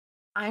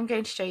I'm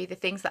going to show you the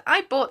things that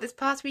I bought this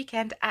past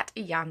weekend at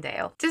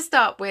Yarndale. To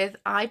start with,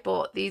 I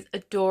bought these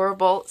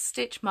adorable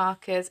stitch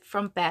markers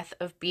from Beth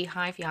of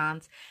Beehive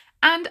Yarns,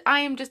 and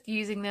I am just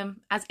using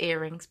them as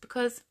earrings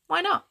because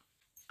why not?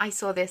 I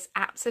saw this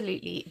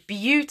absolutely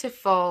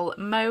beautiful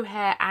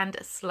mohair and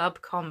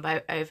slub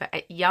combo over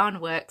at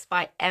Yarnworks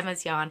by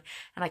Emma's Yarn,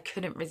 and I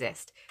couldn't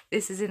resist.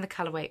 This is in the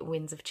colourway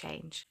Winds of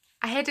Change.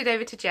 I headed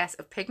over to Jess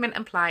of Pigment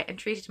and Ply and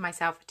treated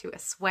myself to a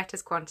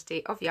sweater's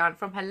quantity of yarn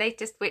from her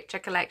latest Witcher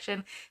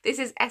collection. This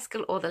is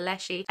Eskel or the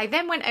Leshy. I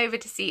then went over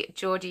to see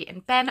Georgie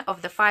and Ben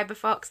of the Fibre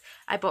Fox.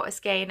 I bought a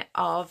skein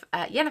of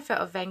Jennifer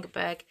of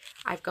Vengerberg.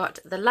 I've got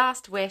The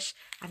Last Wish,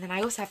 and then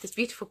I also have this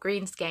beautiful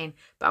green skein,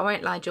 but I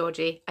won't lie,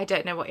 Georgie, I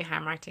don't know what your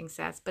handwriting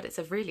says, but it's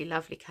a really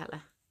lovely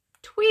colour.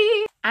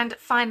 Tweet! And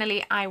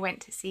finally, I went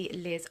to see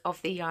Liz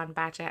of the Yarn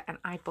Badger, and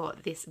I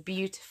bought this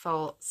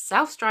beautiful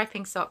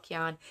self-striping sock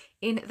yarn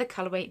in the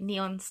colourway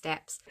Neon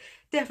Steps.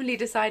 Definitely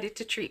decided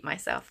to treat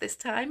myself this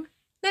time.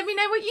 Let me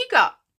know what you got.